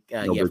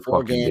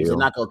 4 games. They're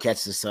not gonna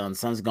catch the Suns.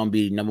 Suns are gonna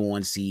be number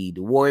 1 seed.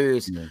 The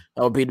Warriors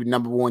will be the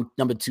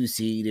number 2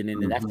 seed, and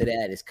then after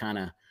that, it's kind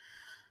of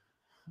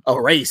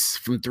a race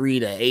from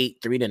 3 to 8,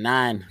 3 to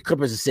 9.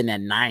 Clippers are sitting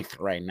at 9th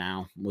right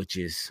now, which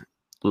is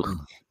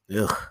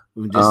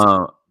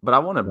but I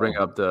want to bring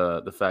up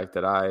the fact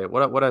that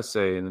what I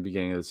say in the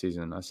beginning of the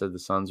season. I said the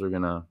Suns are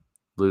gonna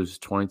lose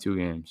 22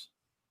 games.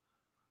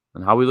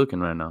 And how are we looking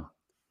right now?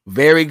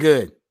 Very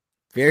good.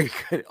 Very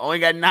good. Only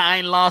got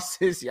 9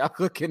 losses. Y'all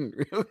looking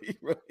really,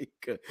 really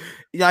good.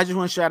 I just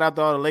want to shout out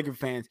to all the Laker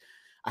fans.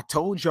 I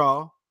told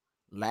y'all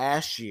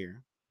last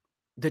year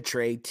to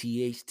trade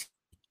THT.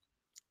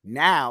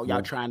 Now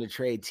y'all trying to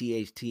trade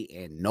THT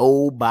and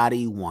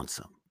nobody wants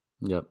him.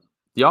 Yep.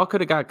 Y'all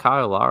could have got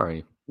Kyle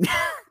Lowry.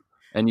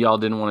 And y'all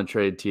didn't want to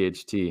trade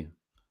THT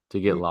to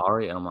get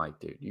Lowry. And I'm like,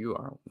 dude, you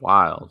are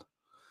wild.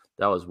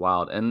 That was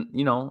wild. And,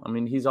 I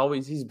mean, he's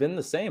been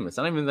the same. It's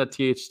not even that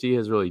THT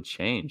has really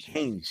changed.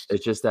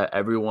 It's just that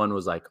everyone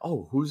was like,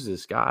 oh, who's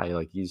this guy?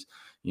 Like, he's,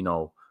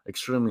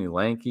 extremely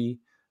lanky.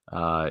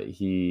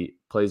 He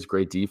plays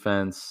great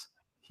defense.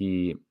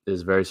 He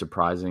is very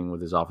surprising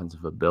with his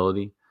offensive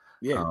ability.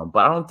 Yeah.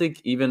 But I don't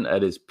think even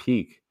at his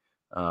peak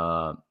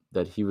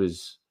that he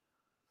was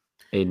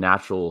a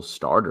natural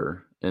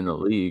starter in the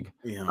league.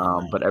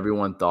 Yeah, but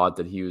everyone thought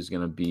that he was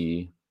going to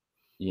be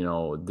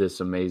this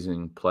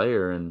amazing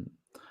player, and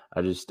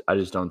I just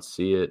don't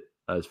see it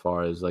as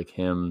far as like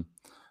him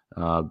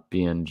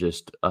being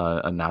just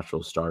a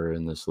natural starter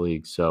in this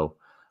league. So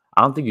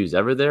I don't think he was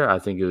ever there. I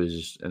think it was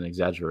just an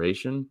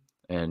exaggeration,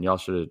 and y'all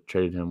should have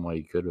traded him while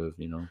you could have,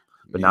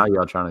 But now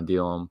y'all trying to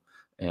deal him,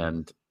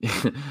 and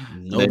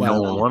no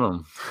one want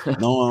him.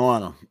 No one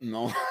want him.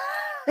 No.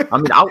 I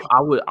mean,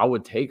 I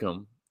would take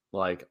him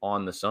like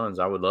on the Suns.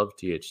 I would love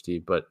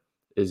THT, but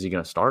is he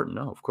going to start?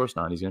 No, of course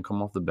not. He's going to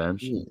come off the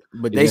bench.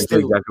 But they still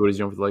exactly what he's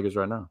doing for the Lakers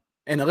right now.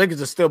 And the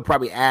Lakers are still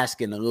probably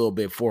asking a little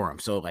bit for him.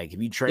 So, like,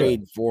 if you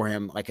trade for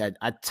him, like a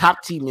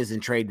top team isn't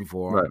trading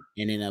for him, right.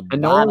 And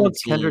then no one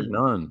wants Kendrick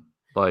Nunn.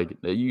 Like,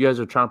 you guys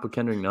are trying to put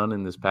Kendrick Nunn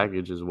in this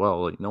package as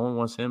well. Like, no one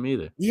wants him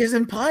either. He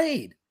hasn't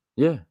played.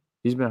 Yeah,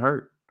 he's been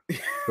hurt.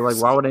 So,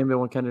 like, why would anybody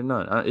want Kendrick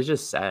Nunn? It's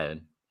just sad.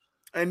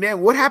 And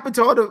then what happened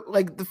to all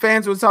the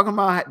fans were talking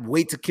about?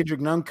 Wait till Kendrick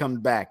Nunn comes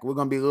back. We're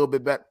gonna be a little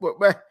bit better.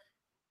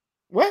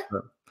 What?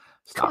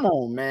 Come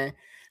on, man.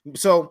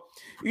 So,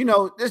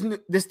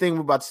 this thing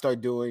we're about to start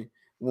doing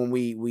when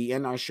we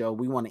end our show,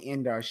 we want to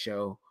end our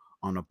show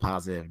on a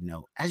positive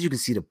note. As you can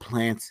see, the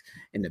plants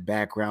in the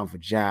background for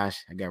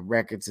Josh. I got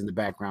records in the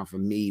background for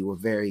me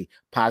with very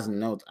positive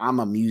notes.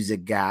 I'm a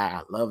music guy.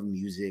 I love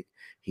music.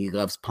 He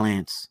loves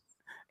plants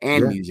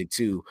and music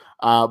too.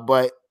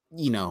 But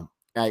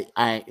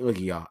I look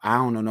at y'all. I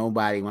don't know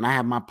nobody. When I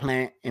have my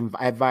plant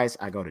advice,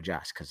 I go to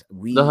Josh because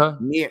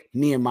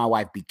me and my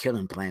wife be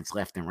killing plants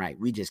left and right.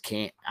 We just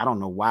can't. I don't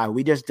know why.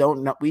 We just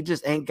don't know. We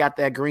just ain't got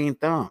that green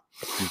thumb.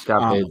 You just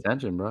gotta pay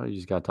attention, bro. You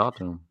just gotta talk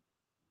to him.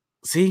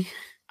 See,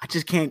 I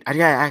just can't. I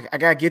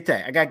gotta get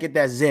that. I gotta get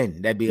that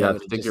zen. That'd be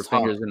stick your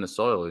fingers in the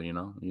soil.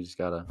 You just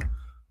gotta.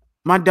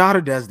 My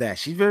daughter does that.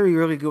 She's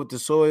really good with the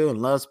soil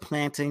and loves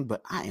planting,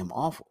 but I am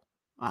awful.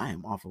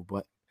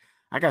 But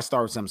I gotta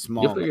start with something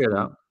small. You'll figure it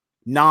out.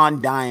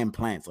 Non-dying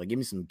plants, like give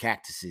me some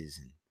cactuses.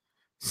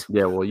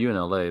 Well, you in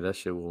LA, that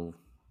shit will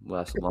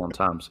last a long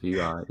time. So you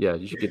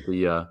should get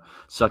the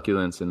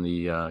succulents and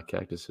the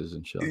cactuses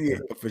and shit. Yeah,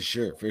 for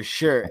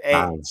sure.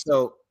 Hey,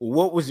 so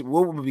what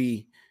would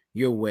be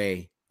your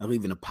way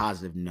leaving a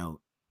positive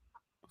note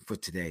for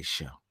today's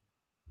show?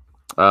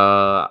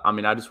 I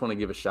mean, I just want to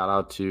give a shout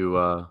out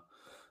to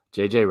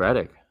JJ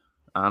Redick.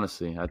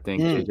 Honestly, I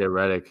think JJ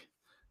Redick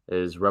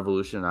is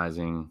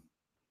revolutionizing,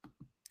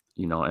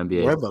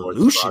 NBA sports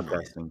Revolutionary.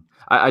 broadcasting.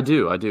 I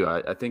do.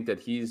 I think that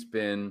he's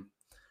been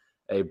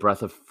a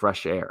breath of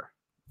fresh air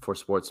for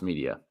sports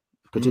media,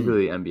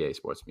 particularly NBA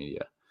sports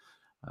media.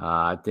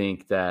 I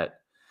think that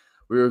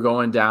we were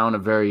going down a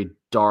very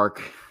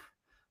dark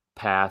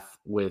path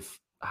with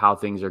how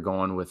things are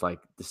going with like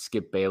the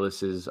Skip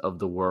Baylesses of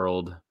the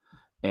world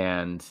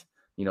and,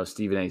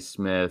 Stephen A.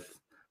 Smith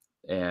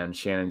and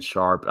Shannon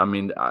Sharp. I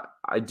mean,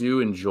 I do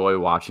enjoy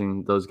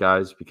watching those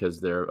guys because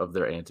they're of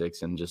their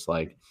antics and just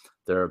like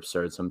they're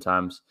absurd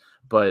sometimes.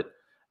 But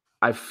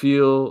I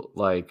feel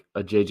like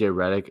a JJ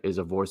Redick is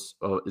a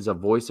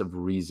voice of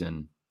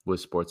reason with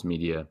sports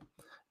media,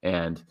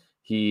 and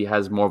he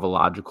has more of a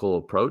logical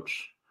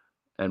approach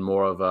and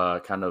more of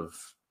a kind of,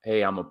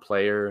 hey, I'm a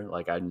player,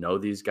 like I know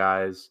these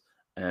guys,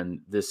 and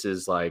this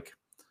is like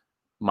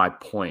my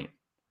point,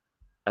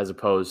 as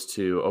opposed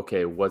to,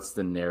 okay, what's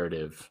the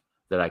narrative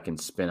that I can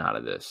spin out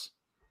of this?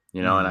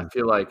 And I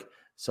feel like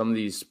some of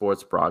these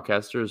sports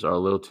broadcasters are a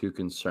little too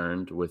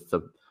concerned with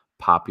the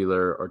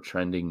popular or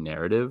trending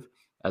narrative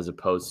as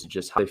opposed to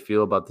just how they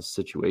feel about the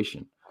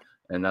situation.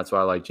 And that's why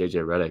I like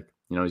JJ Redick.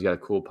 He's got a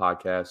cool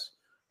podcast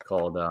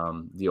called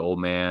The Old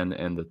Man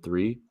and the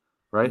Three,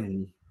 right?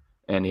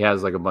 And he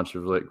has like a bunch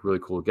of like really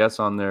cool guests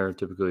on there,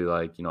 typically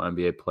like,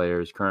 NBA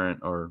players, current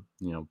or,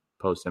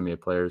 post NBA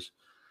players.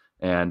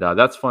 And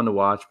that's fun to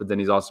watch. But then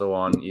he's also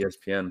on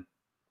ESPN,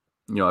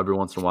 every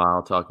once in a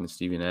while talking to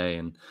Stephen A.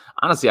 And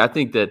honestly, I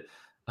think that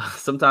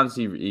sometimes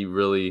he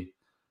really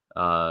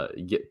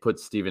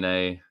puts Stephen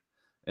A.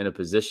 in a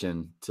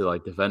position to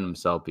like defend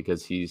himself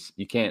because you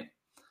can't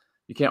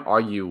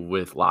argue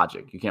with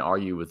logic. You can't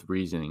argue with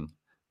reasoning,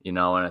 and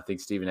I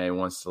think Stephen A.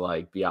 wants to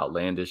like be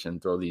outlandish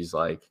and throw these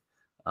like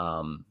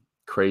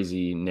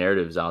crazy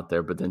narratives out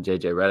there. But then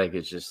JJ Redick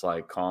is just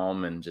like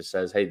calm and just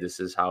says, hey, this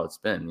is how it's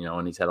been,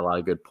 and he's had a lot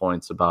of good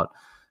points about,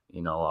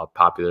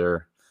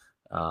 popular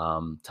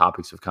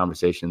topics of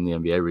conversation in the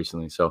NBA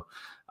recently. So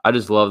I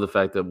just love the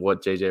fact that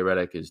what JJ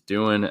Redick is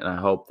doing. And I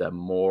hope that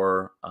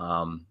more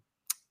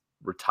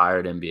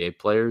retired NBA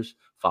players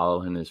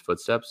follow in his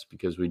footsteps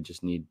because we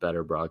just need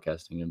better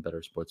broadcasting and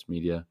better sports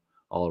media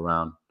all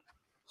around.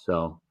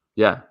 So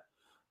yeah,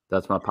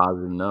 that's my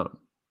positive note.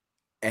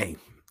 Hey,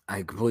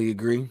 I completely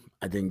agree.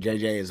 I think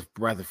JJ is a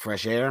breath of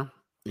fresh air,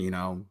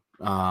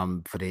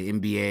 for the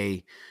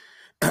NBA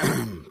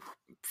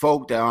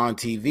folk that are on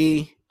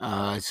TV.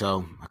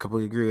 So I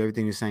completely agree with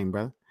everything you're saying,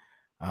 brother.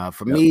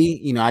 For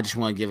me, I just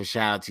want to give a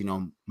shout out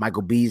to,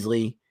 Michael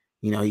Beasley.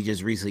 He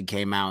just recently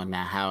came out and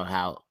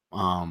how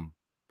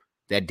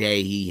that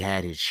day he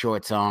had his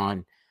shorts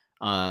on,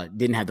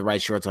 didn't have the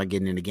right shorts on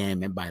getting in the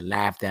game. Everybody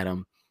laughed at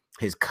him.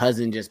 His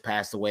cousin just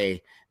passed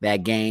away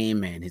that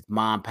game, and his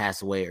mom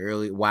passed away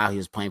early while he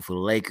was playing for the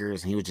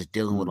Lakers, and he was just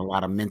dealing with a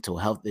lot of mental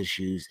health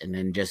issues, and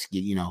then just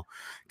get,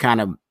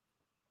 kind of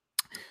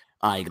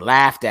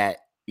laughed at,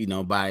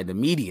 by the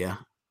media.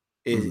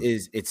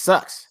 It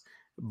sucks.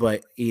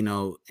 But,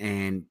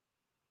 and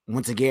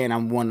once again,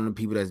 I'm one of the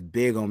people that's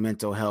big on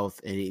mental health,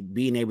 and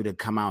being able to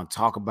come out and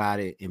talk about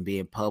it and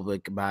being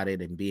public about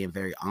it and being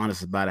very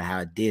honest about it, how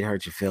it did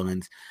hurt your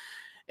feelings.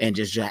 And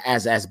just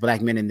as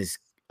Black men in this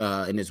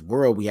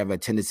world, we have a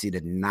tendency to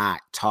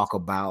not talk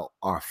about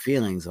our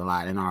feelings a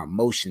lot and our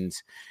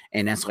emotions.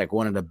 And that's like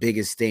one of the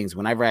biggest things.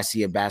 Whenever I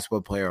see a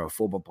basketball player or a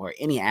football player,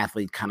 any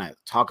athlete kind of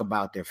talk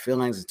about their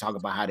feelings and talk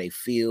about how they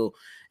feel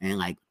and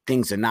like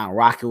things are not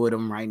rocking with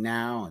them right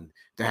now and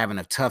they're having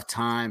a tough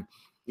time.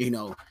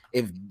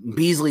 If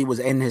Beasley was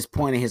in his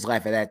point in his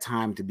life at that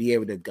time to be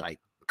able to like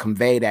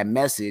convey that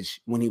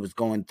message when he was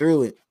going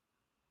through it,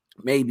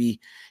 maybe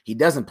he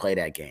doesn't play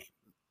that game.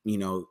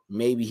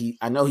 Maybe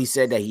I know he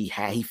said that he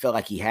felt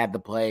like he had to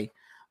play,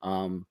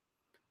 and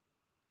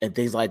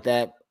things like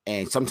that.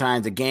 And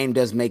sometimes the game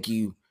does make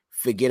you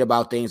forget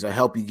about things or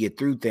help you get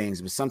through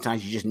things, but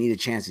sometimes you just need a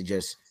chance to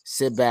just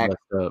sit back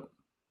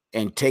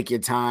and take your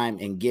time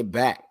and get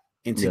back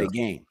into the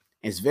game.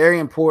 It's very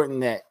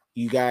important that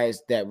you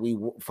guys, that we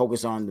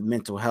focus on the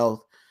mental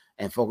health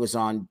and focus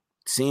on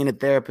seeing a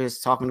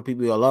therapist, talking to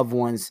people, your loved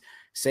ones,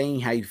 saying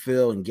how you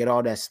feel and get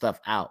all that stuff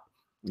out.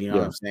 What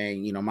I'm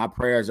saying? My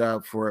prayers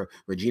are for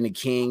Regina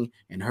King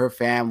and her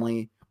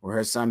family or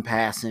her son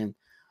passing.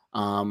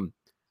 And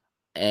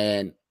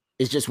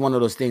it's just one of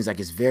those things, like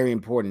it's very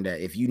important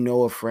that if you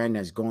know a friend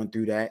that's going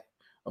through that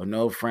or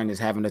know a friend is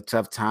having a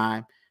tough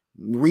time,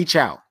 reach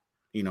out.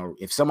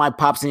 If somebody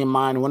pops in your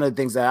mind, one of the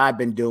things that I've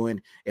been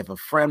doing, if a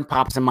friend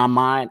pops in my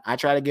mind, I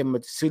try to give them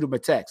shoot them a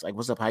text. Like,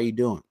 what's up? How you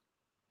doing?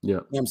 Yeah. You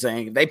know what I'm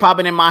saying? They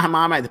popping in my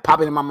mind, they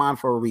popping in my mind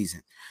for a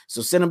reason.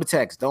 So send them a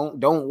text.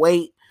 Don't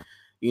wait.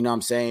 You know what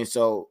I'm saying?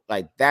 So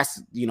like that's,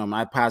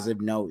 my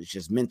positive note is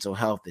just mental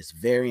health is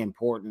very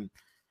important.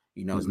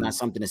 It's not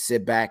something to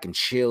sit back and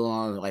chill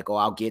on, like, oh,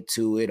 I'll get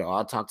to it or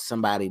I'll talk to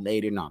somebody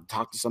later. No,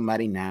 talk to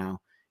somebody now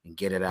and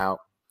get it out.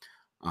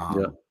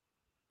 Help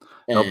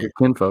your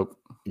kinfolk.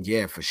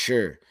 Yeah, for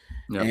sure.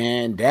 Yep.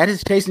 And that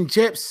is Chasing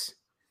Chips,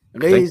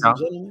 Thanks, ladies and Al.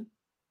 gentlemen.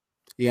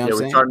 You know what Yeah, I'm we're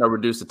saying? starting to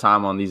reduce the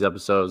time on these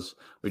episodes.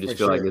 We For just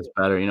feel like sure. it's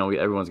better. You know,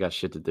 everyone's got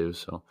shit to do,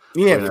 so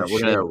Yeah, for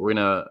sure. we're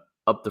gonna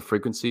up the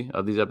frequency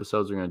of these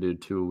episodes. We're gonna do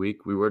 2 a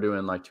week. We were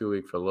doing like 2 a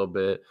week for a little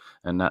bit,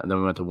 and then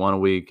we went to 1 a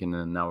week, and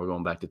then now we're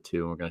going back to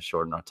 2. And we're gonna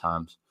shorten our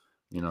times.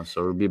 You know,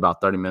 so it'll be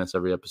about 30 minutes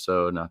every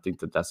episode, and I think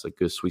that's a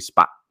good sweet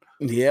spot.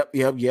 Yep.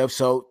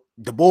 So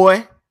the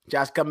boy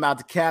Josh coming out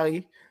to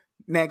Cali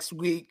next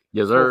week.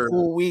 Yes, For sir. a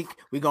full week.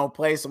 We're gonna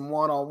play some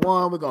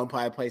one-on-one. We're gonna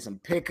probably play some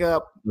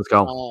pickup. Let's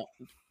go.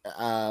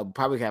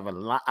 Probably have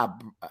a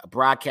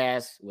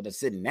broadcast with us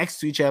sitting next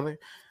to each other.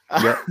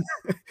 Yep.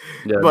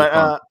 Yeah,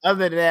 But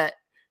other than that,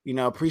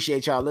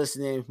 appreciate y'all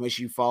listening. Make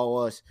sure you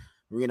follow us,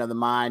 Marine of the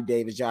Mind,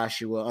 David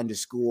Joshua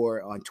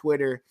 _ on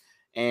Twitter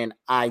and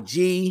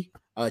IG,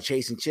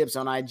 Chasing Chips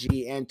on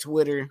IG and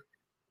Twitter.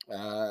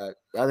 Other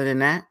than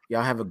that,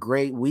 y'all have a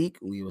great week.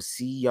 We will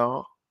see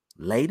y'all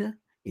later.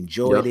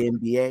 Enjoy the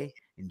NBA.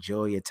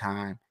 Enjoy your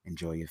time.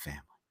 Enjoy your family.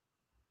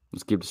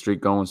 Let's keep the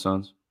streak going,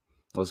 sons.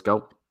 Let's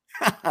go.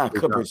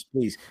 Clippers,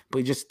 please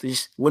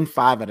just win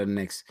 5 out of the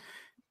next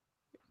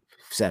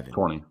 7.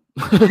 20.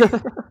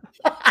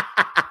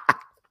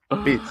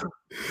 Peace.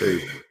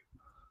 Peace.